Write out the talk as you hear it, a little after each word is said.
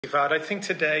I think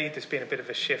today there's been a bit of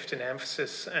a shift in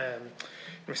emphasis in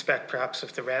respect perhaps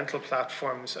of the rental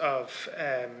platforms of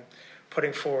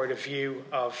putting forward a view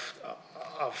of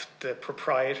the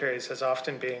proprietors as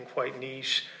often being quite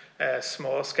niche,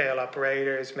 small scale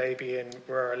operators, maybe in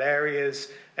rural areas,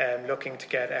 looking to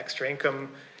get extra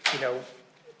income,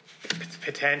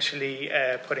 potentially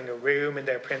putting a room in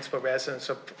their principal residence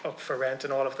up for rent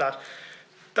and all of that.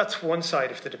 That's one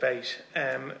side of the debate.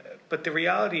 But the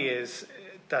reality is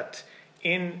that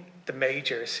in the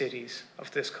major cities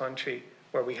of this country,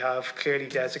 where we have clearly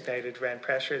designated rent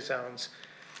pressure zones,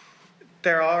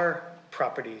 there are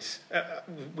properties.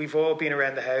 We've all been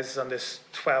around the houses on this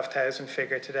 12,000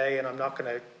 figure today, and I'm not going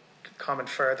to comment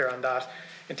further on that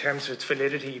in terms of its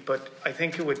validity, but I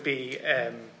think it would be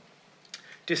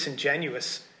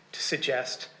disingenuous to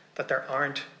suggest that there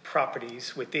aren't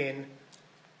properties within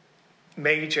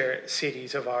major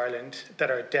cities of Ireland that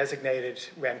are designated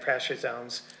rent pressure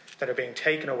zones that are being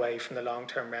taken away from the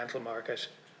long-term rental market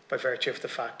by virtue of the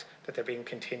fact that they're being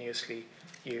continuously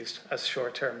used as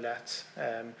short-term lets.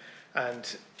 I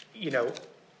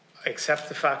accept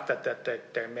the fact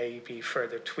that there may be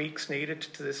further tweaks needed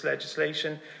to this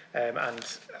legislation. And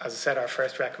as I said, our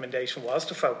first recommendation was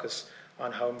to focus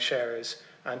on home sharers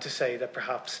and to say that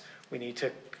perhaps we need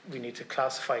to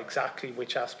classify exactly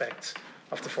which aspects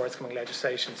of the forthcoming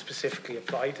legislation specifically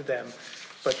apply to them.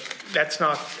 But let's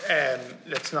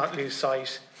not lose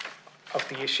sight of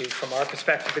the issue from our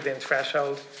perspective within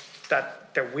Threshold,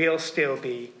 that there will still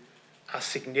be a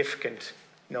significant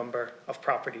number of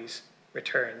properties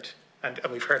returned. And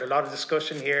we've heard a lot of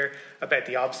discussion here about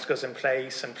the obstacles in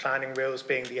place and planning rules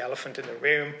being the elephant in the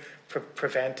room,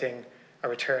 preventing a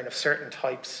return of certain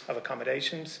types of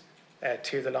accommodations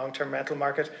to the long-term rental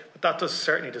market. But that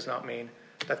certainly does not mean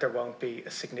that there won't be a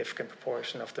significant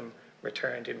proportion of them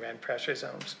returned in rent pressure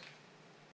zones.